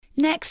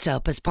Next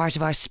up, as part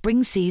of our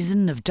spring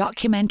season of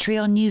documentary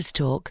on News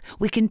Talk,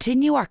 we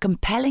continue our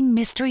compelling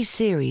mystery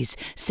series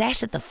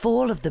set at the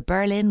fall of the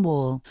Berlin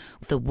Wall,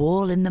 The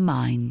Wall in the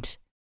Mind.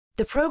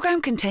 The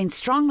programme contains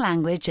strong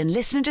language and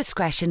listener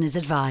discretion is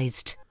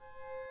advised.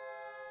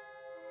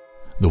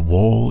 The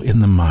Wall in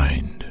the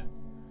Mind,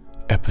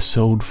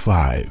 Episode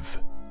 5.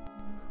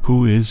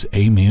 Who is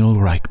Emil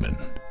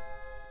Reichmann?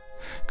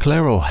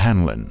 Claire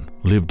O'Hanlon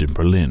lived in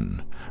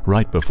Berlin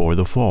right before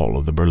the fall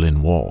of the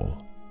Berlin Wall.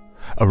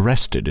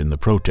 Arrested in the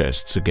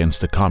protests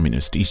against the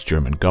communist East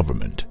German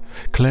government,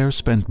 Claire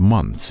spent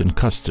months in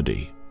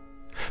custody.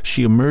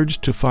 She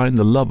emerged to find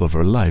the love of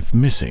her life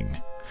missing,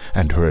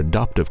 and her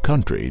adoptive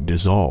country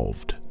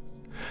dissolved.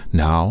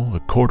 Now, a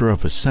quarter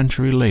of a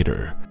century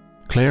later,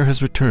 Claire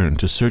has returned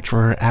to search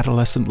for her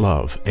adolescent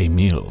love,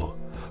 Emil,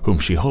 whom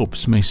she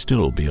hopes may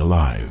still be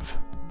alive.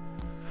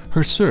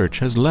 Her search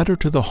has led her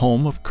to the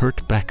home of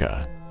Kurt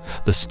Becker,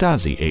 the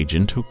Stasi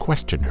agent who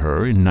questioned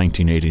her in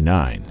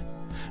 1989.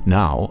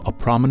 Now a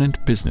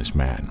prominent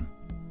businessman.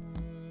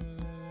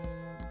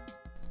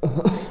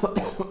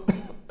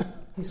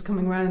 He's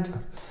coming round.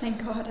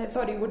 Thank God, I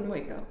thought he wouldn't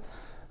wake up.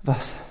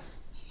 Was?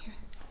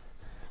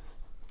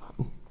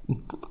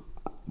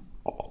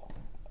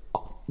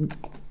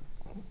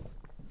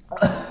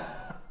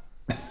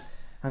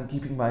 I'm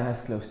keeping my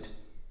eyes closed.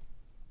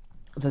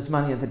 There's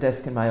money at the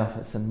desk in my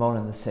office and more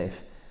in the safe.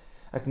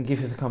 I can give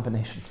you the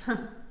combination.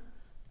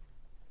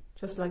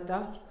 Just like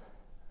that?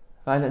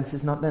 Violence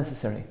is not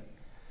necessary.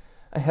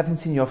 I haven't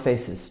seen your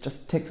faces.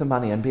 Just take the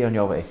money and be on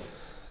your way.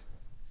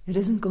 It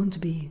isn't going to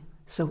be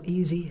so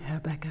easy,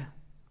 Herr Becker.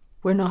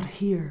 We're not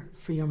here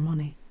for your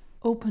money.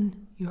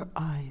 Open your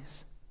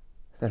eyes.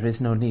 There is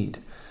no need.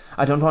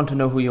 I don't want to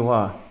know who you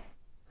are.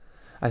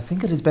 I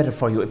think it is better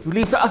for you if you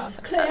leave the...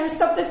 Claire,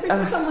 stop this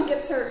before someone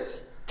gets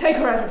hurt. Take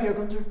her out of here,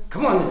 Gunther.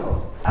 Come on,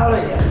 Nicole. Out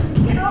of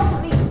here. Get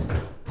off me.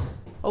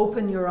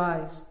 Open your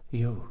eyes.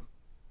 You?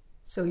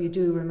 So you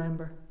do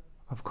remember.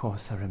 Of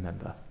course I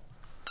remember.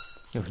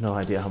 You have no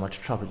idea how much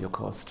trouble you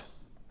caused.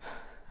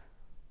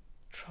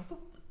 Trouble?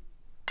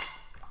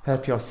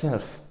 Help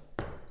yourself.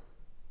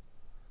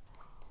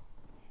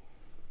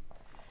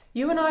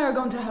 You and I are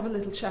going to have a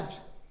little chat.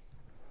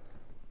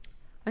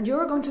 And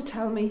you're going to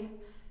tell me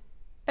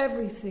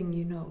everything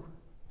you know.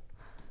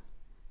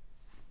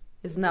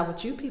 Isn't that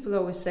what you people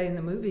always say in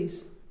the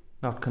movies?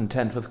 Not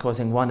content with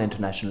causing one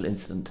international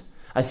incident,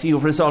 I see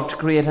you've resolved to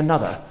create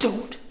another.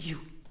 Don't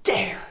you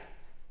dare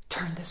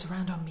turn this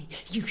around on me,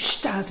 you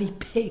Stasi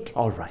pig.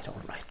 All right.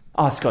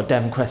 Ask your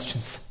damn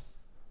questions.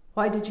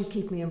 Why did you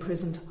keep me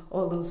imprisoned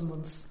all those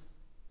months?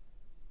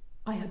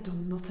 I had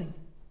done nothing.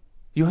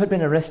 You had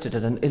been arrested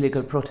at an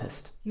illegal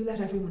protest. You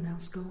let everyone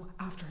else go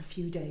after a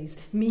few days.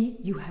 Me,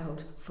 you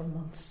held for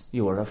months.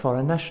 You were a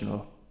foreign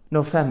national.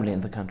 No family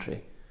in the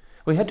country.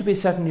 We had to be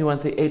certain you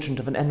weren't the agent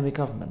of an enemy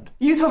government.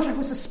 You thought I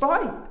was a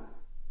spy?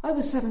 I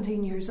was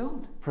 17 years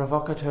old.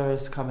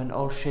 Provocateurs come in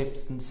all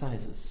shapes and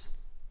sizes.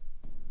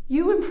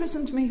 You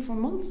imprisoned me for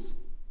months.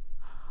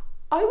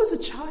 I was a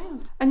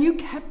child, and you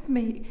kept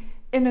me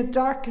in a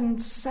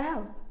darkened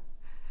cell.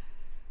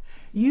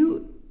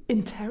 You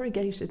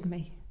interrogated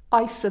me,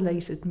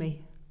 isolated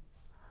me.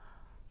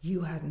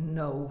 You had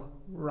no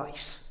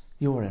right.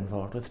 You were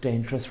involved with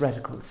dangerous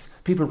radicals,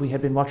 people we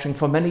had been watching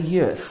for many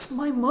years.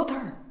 My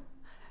mother.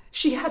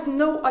 She had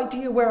no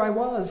idea where I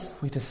was.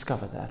 We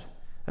discovered that.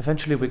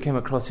 Eventually we came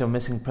across your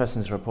missing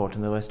persons report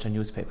in the Western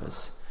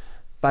newspapers.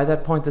 By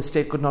that point the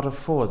state could not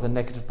afford the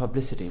negative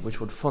publicity which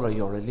would follow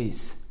your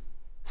release.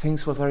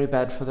 Things were very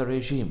bad for the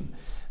regime.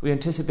 We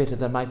anticipated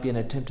there might be an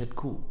attempted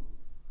coup.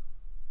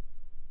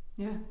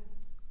 Yeah.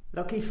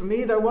 Lucky for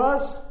me there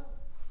was.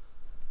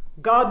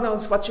 God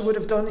knows what you would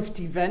have done if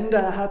Die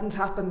Wende hadn't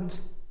happened.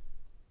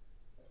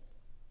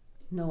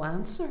 No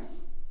answer?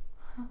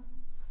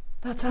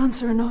 That's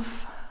answer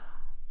enough,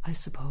 I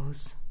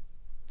suppose.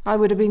 I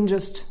would have been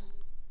just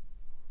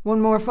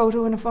one more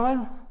photo in a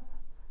file.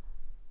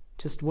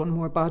 Just one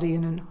more body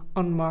in an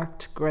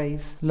unmarked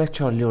grave. Let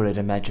your lurid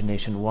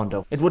imagination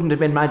wander. It wouldn't have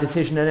been my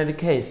decision in any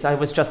case. I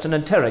was just an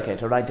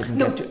interrogator. I didn't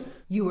get to...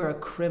 You were a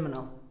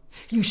criminal.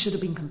 You should have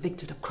been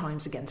convicted of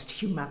crimes against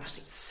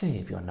humanity.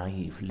 Save your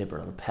naive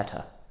liberal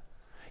patter.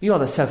 You're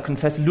the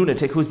self-confessed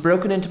lunatic who's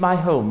broken into my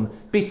home,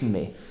 beaten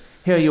me.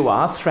 Here you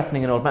are,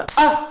 threatening an old man...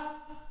 Ah!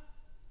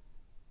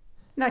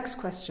 Next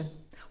question.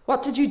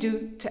 What did you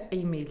do to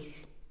Emil?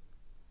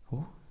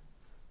 Who?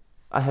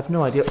 I have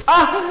no idea...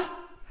 Ah!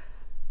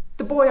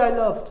 The boy I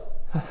loved.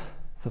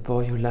 The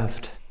boy you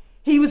loved.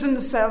 He was in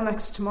the cell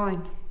next to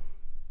mine.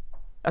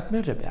 At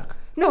Möderberg?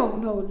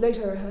 No,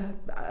 later,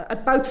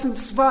 at Bautzen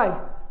II,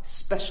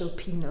 Special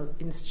Penal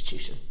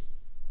Institution.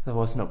 There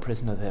was no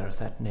prisoner there of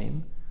that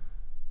name.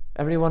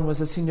 Everyone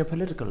was a senior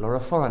political or a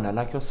foreigner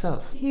like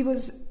yourself. He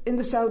was in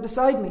the cell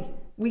beside me.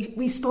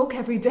 We spoke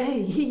every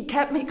day. He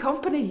kept me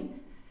company.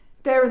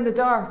 There in the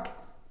dark.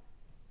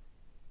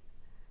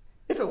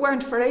 If it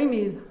weren't for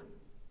Emil,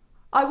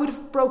 I would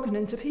have broken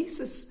into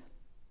pieces.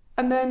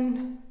 And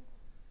then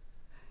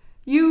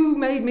you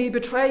made me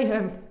betray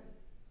him.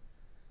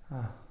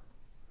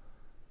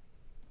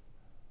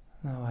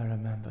 Now I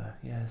remember,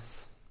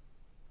 yes.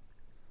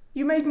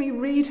 You made me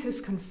read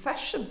his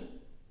confession.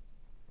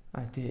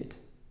 I did.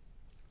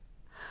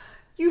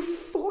 You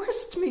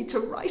forced me to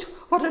write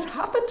what had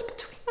happened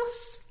between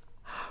us.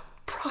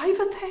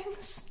 Private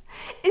things,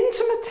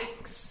 intimate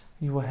things.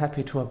 You were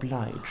happy to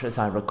oblige, as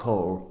I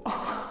recall.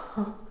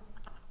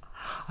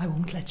 I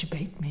won't let you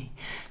bait me.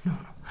 No.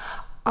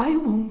 I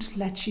won't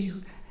let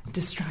you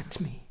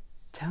distract me.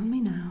 Tell me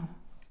now,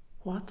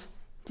 what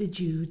did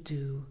you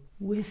do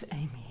with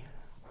Emil?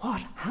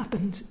 What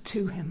happened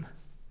to him?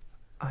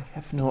 I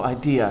have no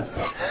idea.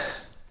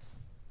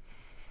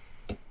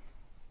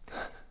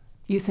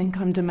 You think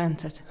I'm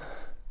demented?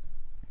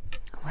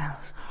 Well,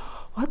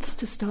 what's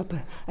to stop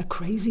a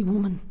crazy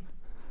woman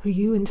who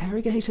you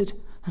interrogated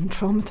and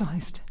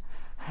traumatized,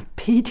 a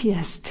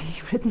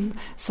PTSD-ridden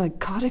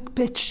psychotic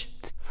bitch,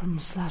 from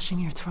slashing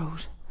your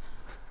throat?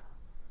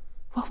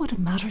 What would it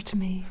matter to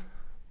me?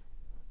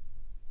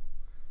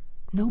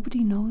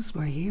 Nobody knows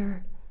we're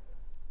here,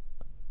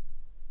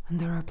 and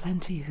there are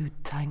plenty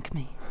who'd thank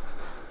me.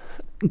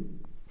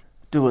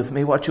 Do with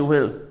me what you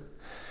will.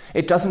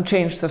 It doesn't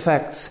change the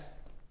facts.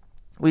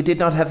 We did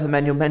not have the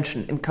man you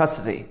mentioned in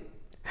custody.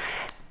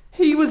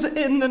 He was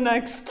in the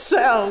next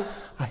cell.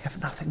 I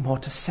have nothing more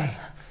to say.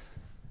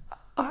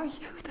 Are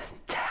you the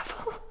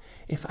devil?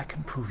 If I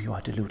can prove you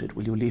are deluded,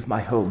 will you leave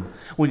my home?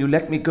 Will you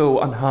let me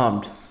go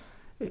unharmed?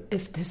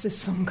 If this is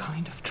some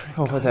kind of trick.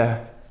 Over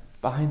there,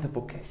 behind the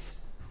bookcase.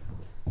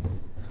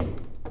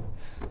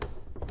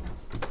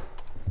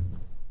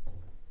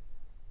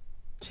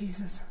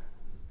 Jesus.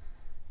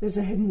 There's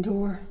a hidden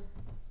door.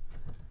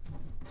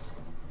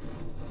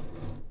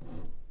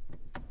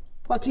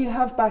 What do you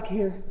have back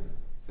here?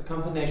 The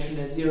combination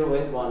is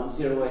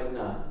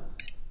 081089.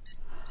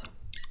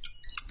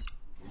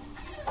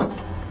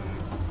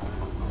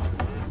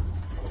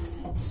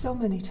 So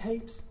many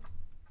tapes.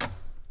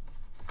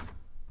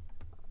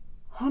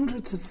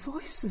 Hundreds of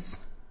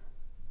voices.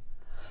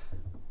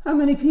 How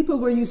many people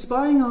were you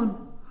spying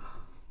on?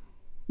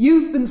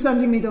 You've been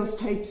sending me those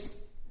tapes.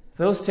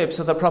 Those tapes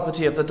are the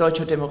property of the Deutsche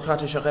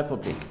Demokratische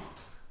Republik.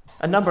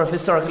 A number of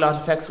historical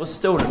artifacts were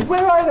stolen.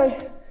 Where are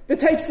they? The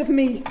tapes of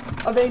me,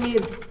 of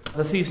Emil.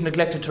 The thieves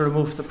neglected to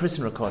remove the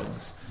prison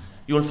recordings.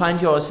 You will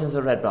find yours in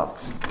the red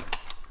box.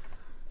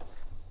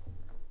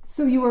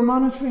 So you were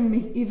monitoring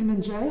me even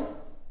in jail?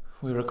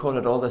 We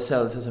recorded all the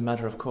cells as a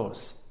matter of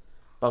course.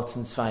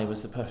 Bautzen 2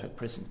 was the perfect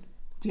prison.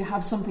 Do you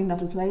have something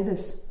that'll play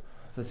this?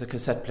 There's a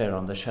cassette player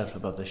on the shelf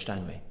above the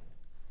Steinway.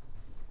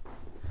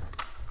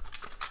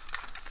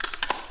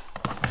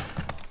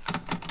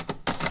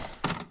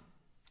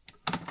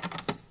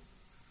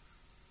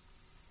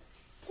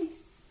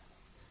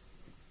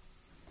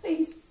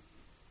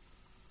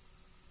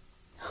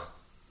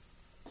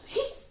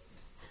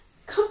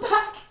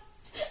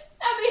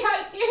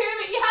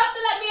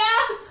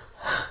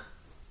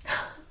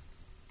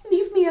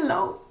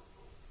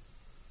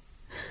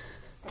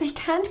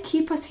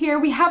 Here,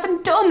 we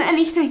haven't done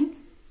anything.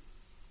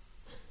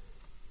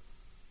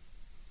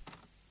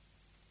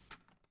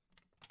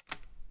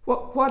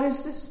 What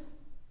is this?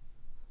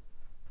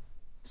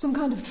 Some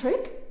kind of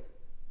trick?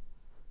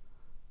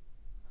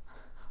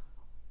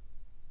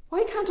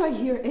 Why can't I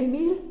hear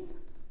Emil?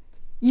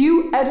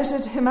 You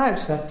edited him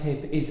out. That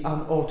tape is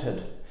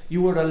unaltered.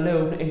 You were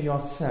alone in your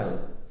cell.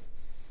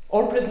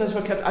 All prisoners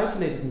were kept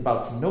isolated in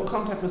Bautzen. No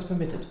contact was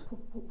permitted.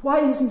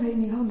 Why isn't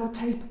Emil on that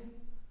tape?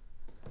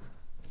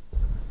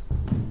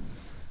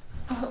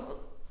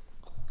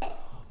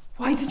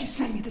 Why did you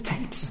send me the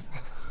tapes?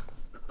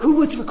 Who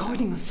was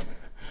recording us?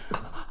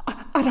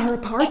 At our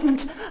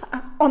apartment?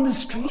 On the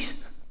street?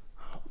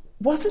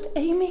 Was it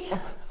Emil?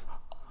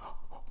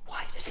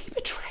 Why did he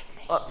betray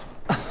me?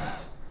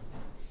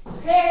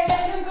 Claire,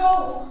 let him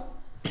go.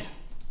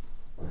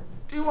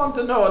 Do you want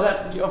to know what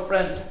happened to your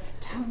friend?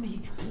 Tell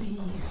me,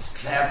 please.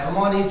 Claire, come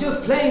on, he's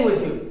just playing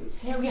with you.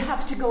 Claire, we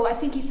have to go. I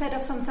think he set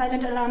off some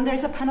silent alarm.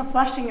 There's a pan of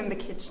washing in the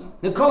kitchen.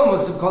 Nicole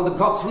must have called the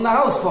cops from the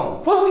house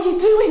phone. What were you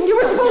doing? You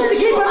were supposed to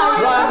keep an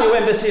eye Run, you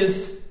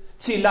imbeciles!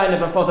 See Lila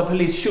before the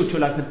police shoot you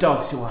like the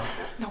dogs you are.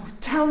 No,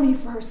 tell me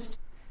first.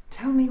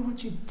 Tell me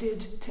what you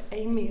did to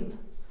Emil.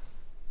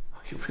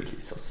 Are you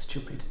really so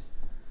stupid?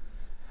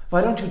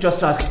 Why don't you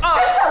just ask...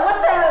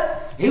 What the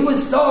hell? He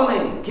was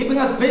stalling, keeping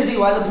us busy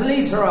while the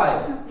police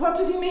arrived. What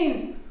does he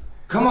mean?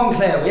 Come on,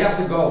 Claire, we have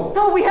to go.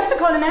 No, we have to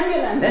call an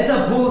ambulance. Let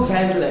the bulls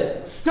handle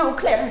it. No,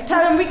 Claire,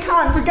 tell him we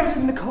can't. Forget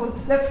it, Nicole.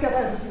 Let's get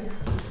out of here.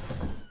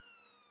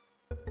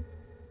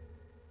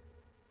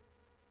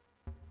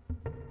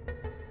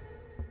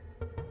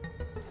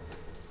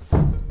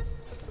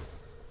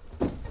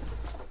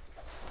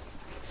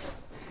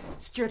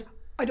 Stuart,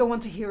 I don't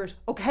want to hear it,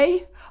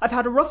 okay? I've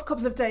had a rough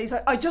couple of days.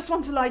 I just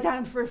want to lie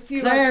down for a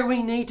few Claire,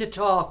 we need to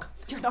talk.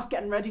 You're not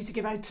getting ready to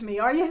give out to me,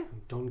 are you?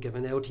 Don't give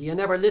an out. You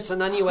never listen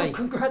anyway. Oh,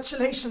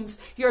 congratulations.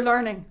 You're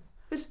learning.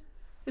 But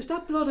Is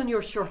that blood on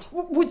your shirt?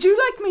 Would you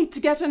like me to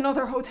get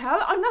another hotel?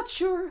 I'm not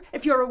sure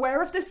if you're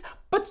aware of this,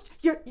 but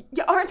you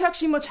aren't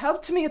actually much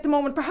help to me at the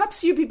moment.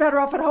 Perhaps you'd be better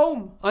off at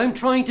home. I'm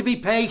trying to be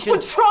patient.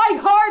 Well, try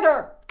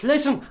harder!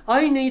 Listen,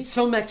 I need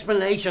some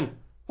explanation.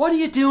 What are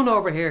you doing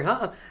over here,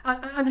 huh?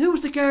 And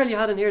who's the girl you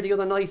had in here the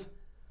other night?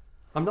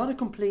 I'm not a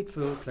complete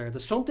fool, Claire.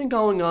 There's something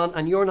going on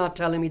and you're not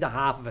telling me the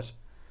half of it.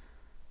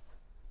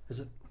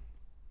 Is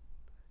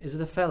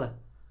it a fella?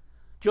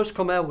 Just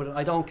come out with it.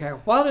 I don't care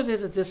what it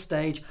is at this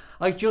stage.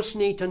 I just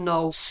need to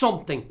know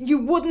something. You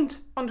wouldn't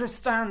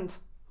understand.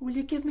 Will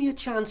you give me a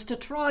chance to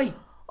try?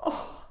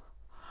 Oh,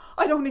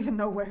 I don't even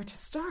know where to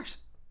start.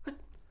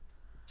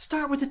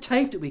 Start with the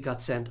tape that we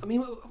got sent. I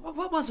mean,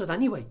 what was it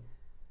anyway?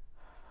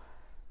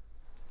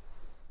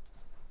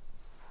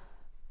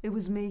 It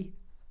was me.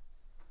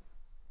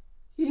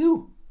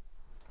 You?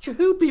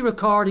 Who'd be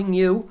recording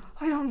you?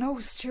 I don't know,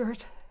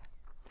 Stuart.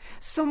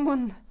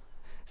 Someone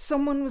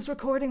was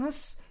recording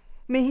us.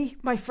 Me,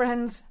 my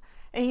friends,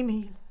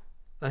 Amy.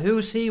 Now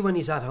who's he when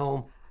he's at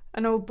home?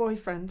 An old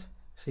boyfriend.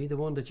 See the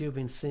one that you've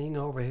been seeing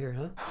over here,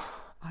 huh?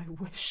 I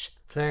wish.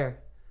 Claire,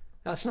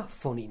 that's not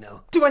funny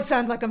now. Do I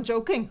sound like I'm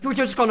joking? You're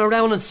just going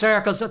around in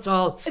circles, that's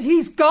all.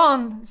 He's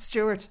gone,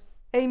 Stuart.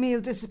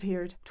 Emil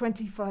disappeared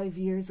 25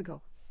 years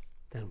ago.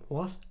 Then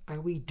what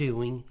are we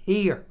doing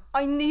here?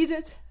 I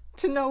needed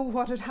to know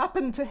what had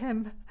happened to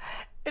him.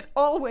 It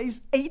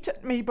always ate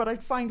at me, but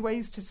I'd find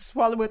ways to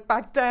swallow it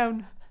back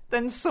down.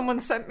 Then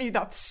someone sent me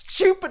that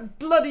stupid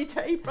bloody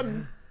tape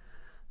and...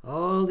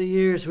 All the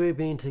years we've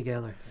been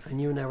together,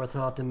 and you never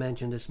thought to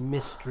mention this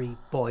mystery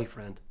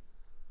boyfriend.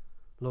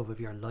 Love of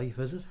your life,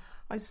 is it?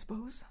 I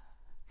suppose.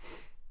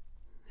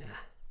 Yeah.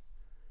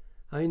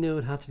 I knew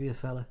it had to be a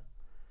fella.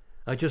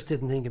 I just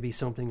didn't think it'd be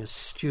something as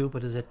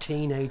stupid as a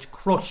teenage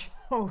crush.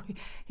 Oh,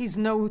 he's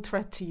no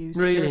threat to you,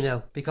 Stuart. Really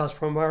now, because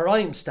from where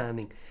I'm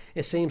standing,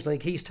 it seems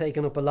like he's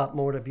taken up a lot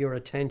more of your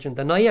attention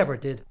than I ever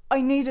did.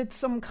 I needed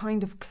some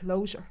kind of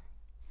closure.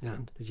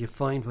 And did you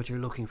find what you're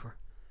looking for?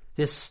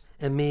 This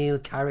Emil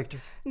character?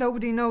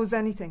 Nobody knows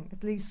anything.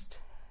 At least,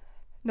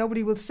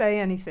 nobody will say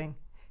anything.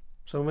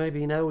 So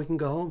maybe now we can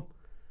go home.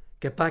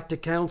 Get back to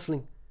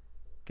counselling.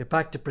 Get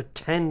back to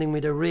pretending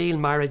we'd a real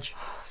marriage.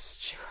 Oh,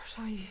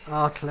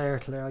 Stuart,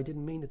 Claire, I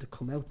didn't mean it to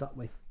come out that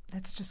way.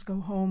 Let's just go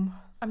home.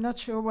 I'm not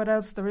sure what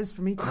else there is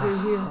for me to do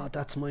here. Oh,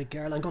 that's my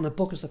girl. I'm going to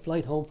book us a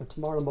flight home for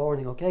tomorrow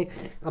morning, okay?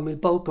 And we'll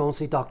both go and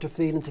see Dr.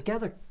 Phelan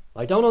together.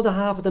 I don't know the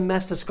half of the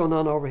mess that's gone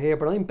on over here,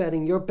 but I'm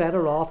betting you're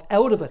better off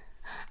out of it.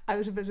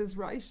 Out of it is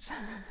right.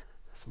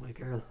 That's my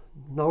girl.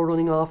 No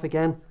running off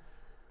again.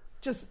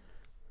 Just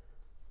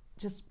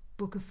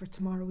book it for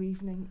tomorrow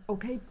evening,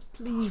 okay?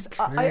 Please.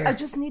 Oh, I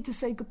just need to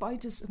say goodbye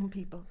to some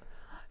people.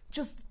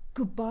 Just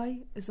goodbye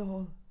is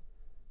all.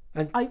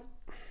 And I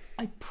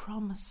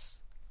promise.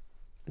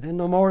 Then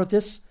no more of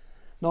this?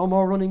 No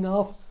more running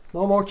off?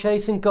 No more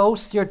chasing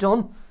ghosts? You're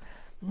done?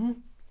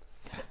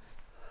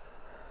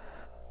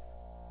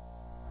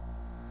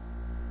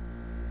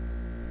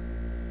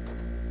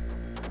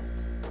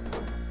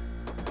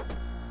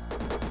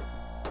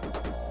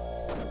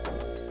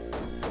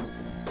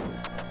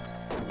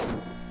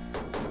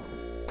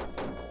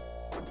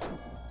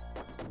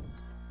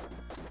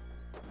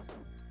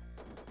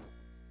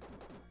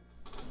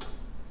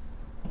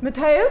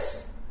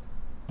 Matthias?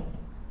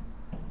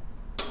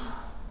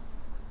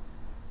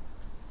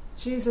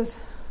 Jesus.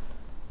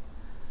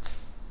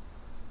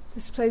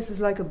 This place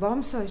is like a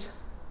bomb site.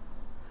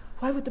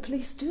 Why would the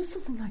police do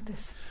something like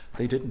this?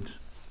 They didn't.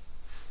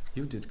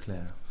 You did,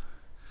 Claire.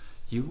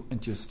 You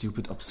and your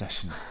stupid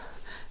obsession.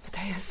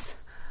 Matthias,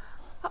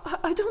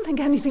 I don't think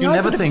anything. You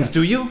never think,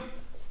 do you?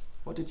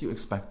 What did you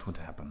expect would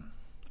happen?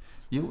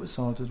 You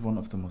assaulted one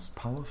of the most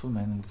powerful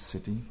men in the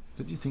city.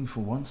 Did you think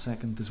for 1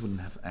 second this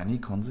wouldn't have any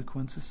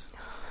consequences?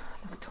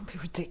 No, don't be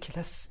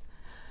ridiculous.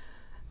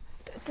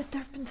 There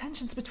have been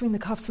tensions between the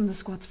cops and the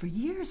squads for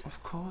years.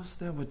 Of course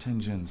there were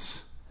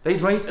tensions.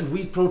 They'd raid and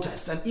we'd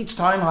protest, and each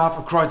time half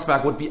of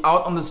Kreuzberg would be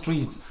out on the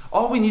streets.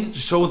 All we needed to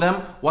show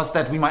them was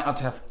that we might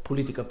not have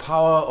political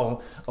power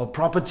or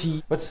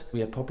property, but we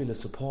had popular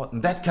support,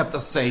 and that kept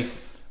us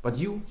safe. But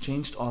you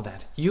changed all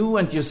that. You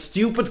and your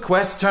stupid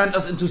quest turned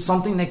us into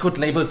something they could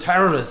label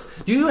terrorists.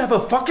 Do you have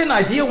a fucking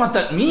idea what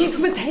that means?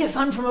 Matthias,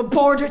 I'm from a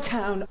border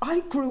town. I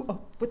grew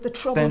up with the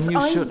Troubles. Then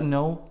you should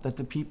know that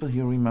the people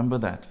here remember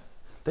that.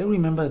 They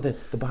remember the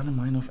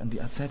Baader-Meinhof and the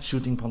AZ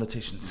shooting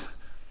politicians.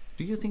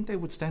 Do you think they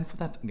would stand for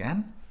that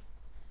again?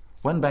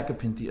 When back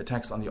up in the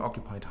attacks on the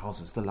occupied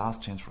houses, the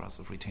last chance for us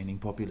of retaining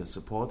popular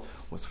support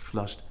was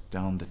flushed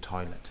down the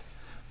toilet.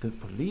 The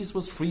police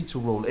was free to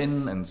roll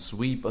in and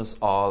sweep us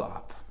all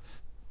up.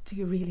 Do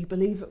you really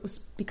believe it was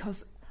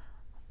because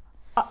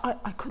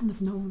I couldn't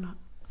have known?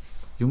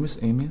 You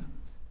miss Emil?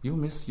 You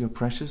miss your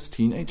precious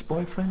teenage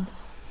boyfriend?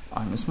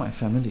 I miss my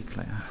family,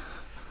 Claire.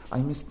 I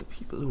miss the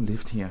people who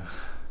lived here.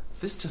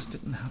 This just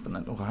didn't happen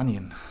at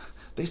Oranien.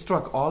 They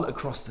struck all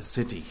across the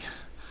city.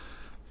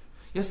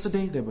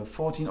 Yesterday there were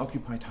 14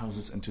 occupied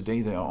houses and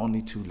today there are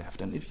only 2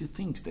 left. And if you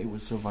think they will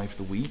survive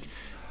the week,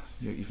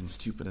 You're even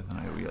stupider than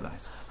I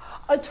realized.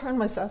 I'll turn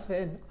myself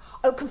in.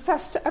 I'll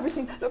confess to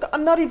everything. Look,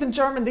 I'm not even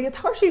German. The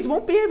authorities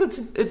won't be able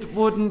to... It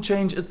wouldn't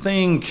change a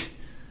thing.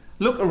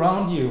 Look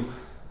around you.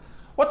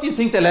 What do you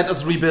think they let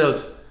us rebuild?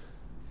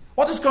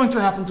 What is going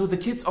to happen to the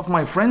kids of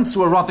my friends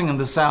who are rotting in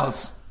the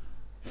cells?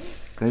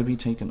 They'll be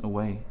taken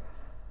away.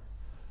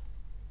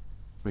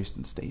 Raised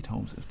in state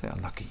homes if they are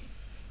lucky.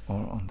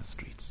 Or on the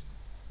streets.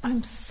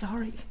 I'm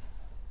sorry.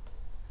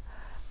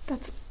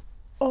 That's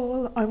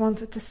all I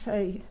wanted to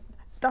say.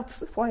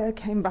 That's why I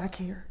came back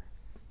here.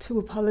 To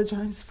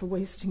apologize for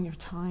wasting your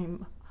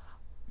time.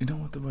 You know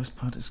what the worst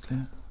part is,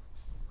 Claire?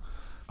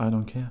 I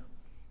don't care.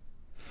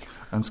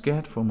 I'm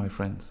scared for my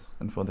friends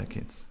and for their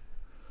kids.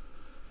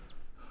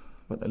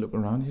 But I look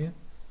around here,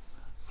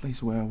 a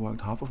place where I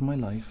worked half of my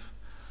life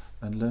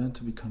and learned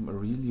to become a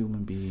real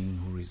human being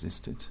who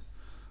resisted.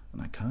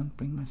 And I can't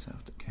bring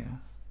myself to care.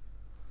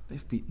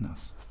 They've beaten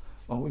us.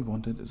 All we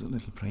wanted is a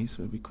little place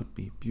where we could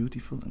be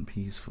beautiful and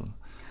peaceful.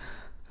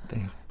 They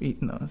have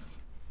beaten us.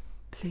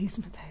 Please,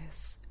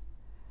 Matthias.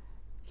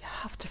 You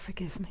have to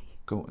forgive me.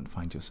 Go and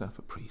find yourself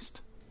a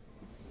priest.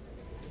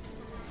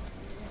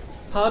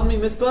 Pardon me,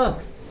 Miss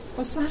Burke.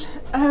 What's that?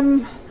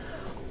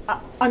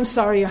 I'm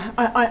sorry.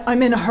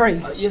 I'm in a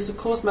hurry. Yes, of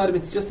course, madam.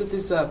 It's just that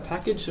this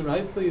package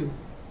arrived for you.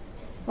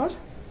 What?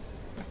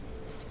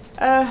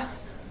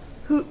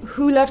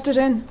 Who left it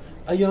in?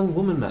 A young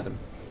woman, madam.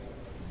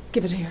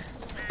 Give it here.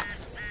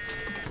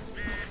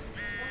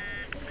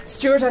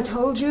 Stuart, I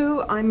told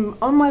you, I'm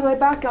on my way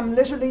back. I'm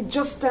literally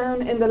just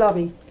down in the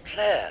lobby.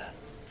 Claire,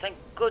 thank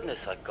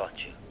goodness I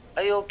got you.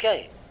 Are you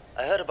okay?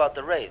 I heard about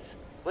the raids.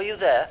 Were you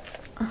there?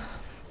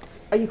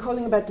 Are you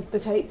calling about the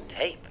tape?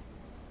 Tape?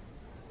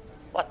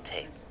 What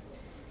tape?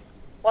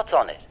 What's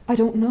on it? I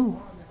don't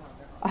know.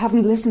 I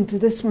haven't listened to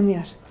this one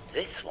yet.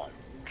 This one?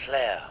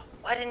 Claire,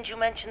 why didn't you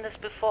mention this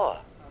before?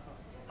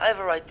 I have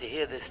a right to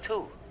hear this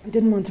too. I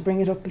didn't want to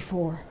bring it up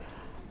before.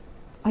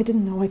 I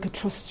didn't know I could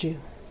trust you.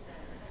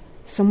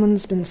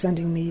 Someone's been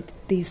sending me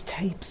these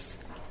tapes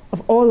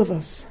of all of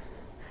us.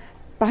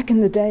 Back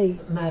in the day.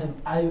 Madam,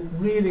 I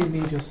really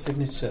need your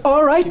signature.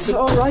 All right,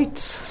 all right.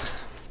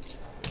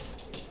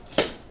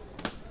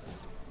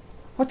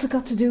 What's it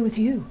got to do with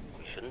you?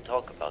 We shouldn't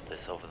talk about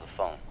this over the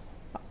phone.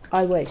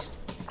 I'll wait.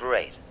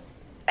 Great.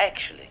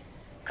 Actually,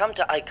 come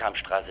to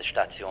Eikamstraße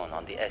Station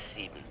on the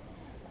S7.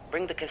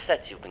 Bring the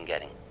cassettes you've been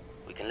getting.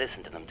 We can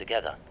listen to them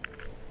together.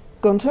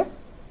 Gunther?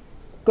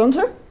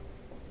 Gunther?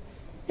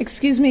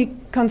 Excuse me,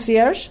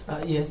 concierge?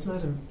 Yes,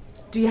 madam.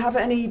 Do you have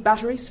any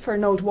batteries for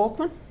an old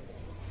Walkman?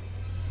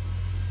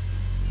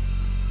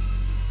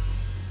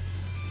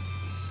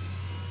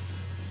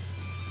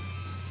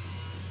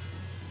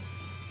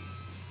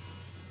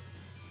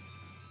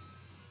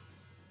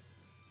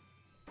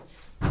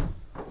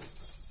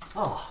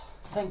 Oh,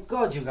 thank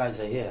God you guys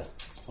are here.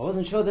 I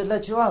wasn't sure they'd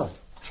let you out.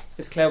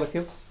 Is Claire with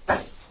you?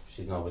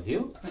 She's not with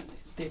you?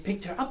 They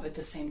picked her up at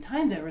the same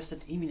time they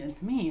arrested Emil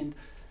and me, and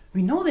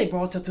we know they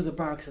brought her to the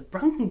barracks at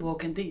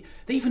Brandenburg, and they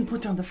even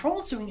put her on the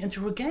phones during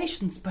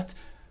interrogations, but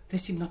they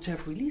seem not to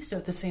have released her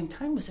at the same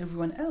time as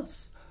everyone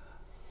else.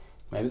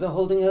 Maybe they're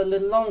holding her a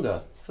little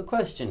longer for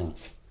questioning. Do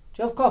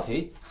you have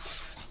coffee?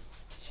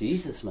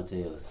 Jesus,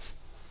 Matthäus.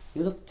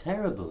 You look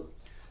terrible.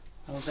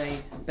 Well,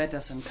 they bet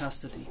us in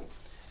custody.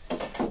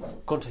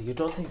 Gunther, you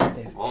don't think that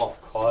they've... Oh,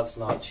 of course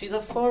not. She's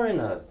a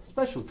foreigner.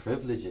 Special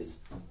privileges.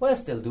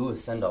 Worst they'll do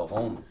is send her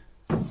home.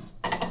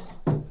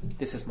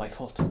 This is my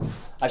fault.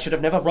 I should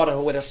have never brought her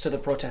with us to the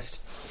protest.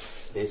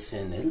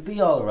 Listen, it'll be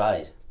all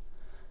right.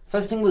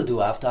 First thing we'll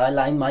do after I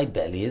line my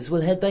belly is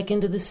we'll head back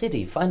into the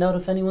city, find out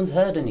if anyone's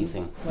heard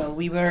anything. Well,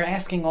 we were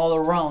asking all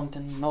around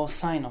and no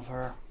sign of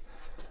her.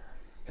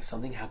 If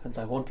something happens,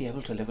 I won't be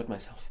able to live with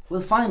myself.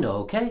 We'll find her,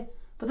 okay?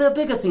 But there are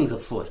bigger things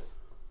afoot.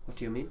 What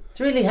do you mean? It's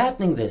really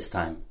happening this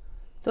time.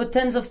 There were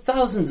tens of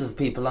thousands of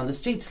people on the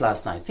streets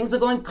last night. Things are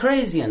going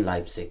crazy in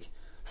Leipzig.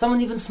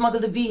 Someone even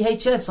smuggled a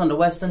VHS onto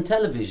Western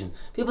television.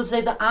 People say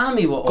the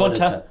army were ordered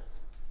Gunther,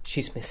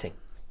 she's missing.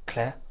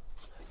 Claire,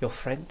 your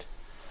friend,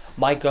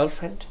 my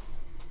girlfriend.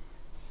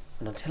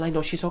 And until I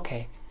know she's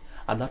okay,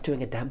 I'm not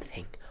doing a damn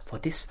thing for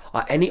this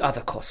or any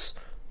other cause.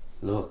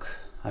 Look,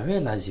 I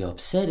realize you're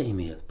upset,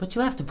 Emil, but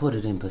you have to put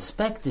it in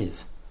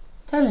perspective.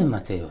 Tell him,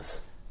 Matthäus.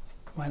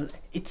 Well,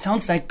 it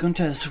sounds like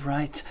Gunther is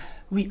right.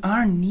 We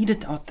are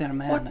needed out there,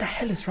 man. What the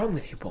hell is wrong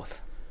with you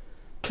both?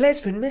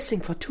 Claire's been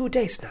missing for 2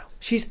 days now.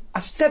 She's a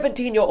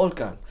 17-year-old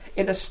girl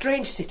in a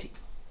strange city.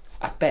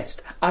 At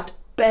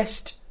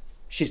best,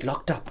 she's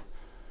locked up.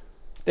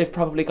 They've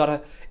probably got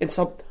her in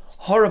some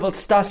horrible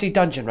Stasi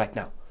dungeon right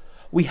now.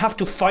 We have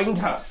to find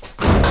her.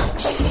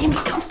 Jimmy,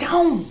 calm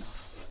down.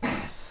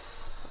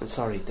 I'm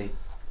sorry, they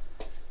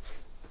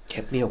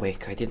kept me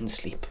awake. I didn't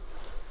sleep.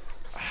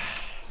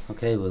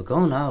 Okay, we'll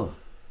go now.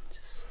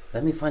 Just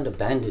let me find a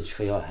bandage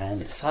for your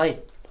hand. It's fine.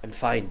 I'm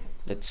fine.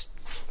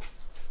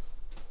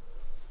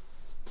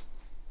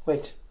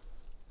 Wait,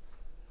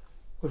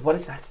 what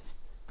is that?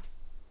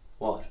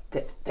 What?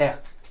 There,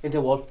 in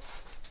the wall.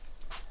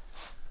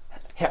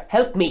 Here,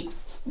 help me.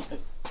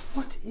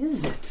 What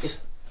is it?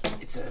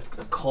 It's a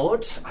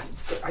code?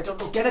 I don't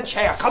know. Get a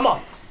chair. Come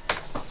on.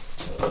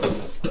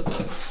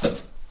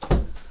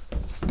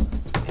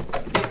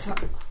 It's a...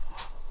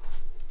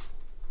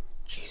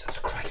 Jesus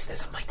Christ,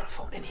 there's a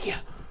microphone in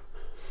here.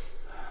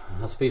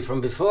 Must be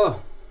from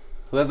before.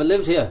 Whoever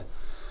lived here.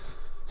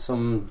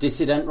 Some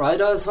dissident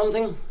writer or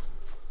something?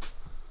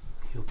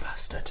 You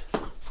bastard.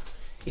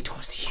 It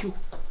was you.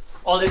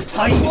 All this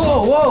time.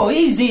 Whoa,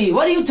 easy.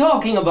 What are you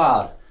talking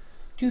about?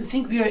 Do you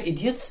think we are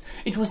idiots?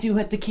 It was you who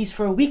had the keys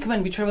for a week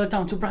when we travelled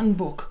down to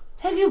Brandenburg.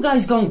 Have you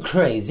guys gone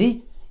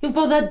crazy? You've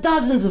brought had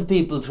dozens of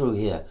people through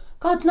here.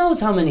 God knows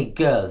how many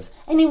girls.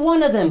 Any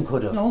one of them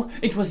could have. No,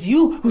 it was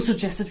you who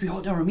suggested we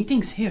hold our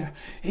meetings here.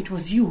 It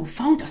was you who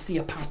found us the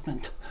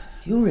apartment.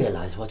 Do you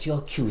realise what you're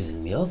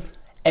accusing me of?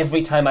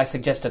 Every time I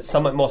suggested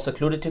somewhere more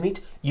secluded to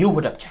meet, you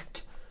would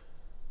object.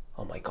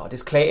 Oh my God,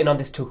 is Claire in on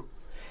this too?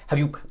 Have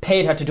you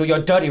paid her to do your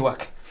dirty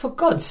work? For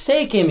God's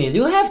sake, Emil,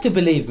 you have to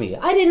believe me.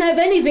 I didn't have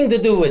anything to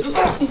do with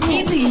it.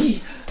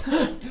 Easy!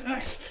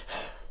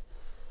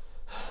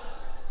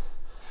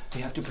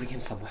 We have to bring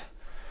him somewhere.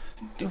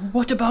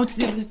 What about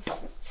the...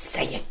 Don't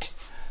say it.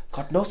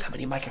 God knows how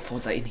many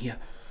microphones are in here.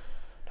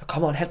 Now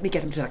come on, help me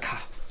get him to the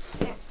car.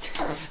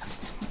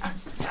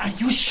 Are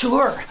you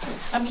sure?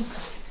 I mean,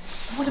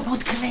 what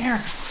about Claire?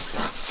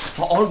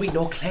 For all we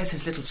know, Claire's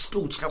his little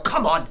stooge. Now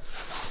come on.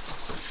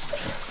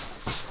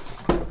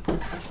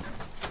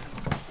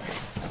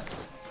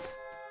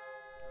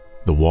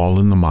 The Wall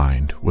in the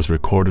Mind was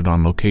recorded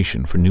on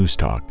location for News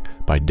Talk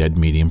by Dead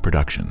Medium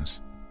Productions.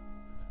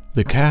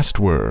 The cast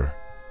were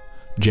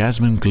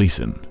Jasmine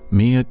Gleason,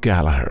 Mia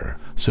Gallagher,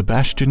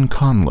 Sebastian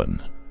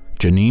Conlon,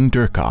 Janine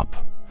Durkop,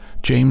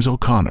 James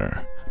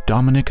O'Connor,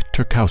 Dominic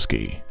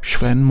Turkowski,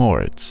 Sven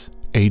Moritz,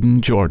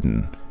 Aidan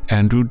Jordan,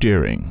 Andrew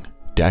Deering,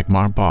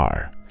 Dagmar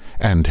Barr,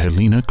 and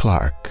Helena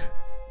Clark.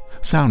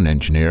 Sound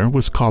engineer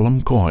was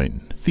Colm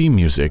Coyne. Theme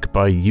music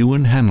by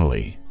Ewan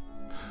Hanley.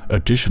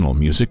 Additional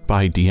music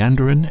by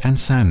Deandrin and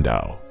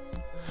Sandow.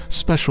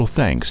 Special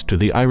thanks to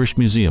the Irish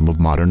Museum of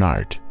Modern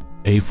Art,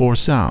 A4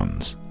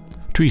 Sounds,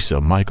 Teresa,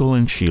 Michael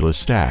and Sheila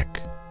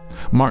Stack,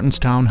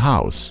 Martinstown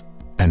House,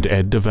 and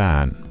Ed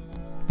Devan.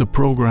 The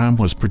program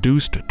was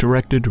produced,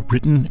 directed,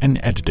 written, and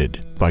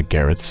edited by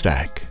Gareth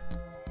Stack.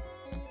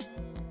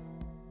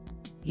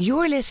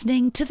 You're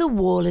listening to The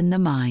Wall in the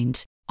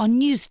Mind on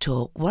News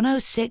Talk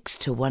 106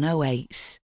 to 108.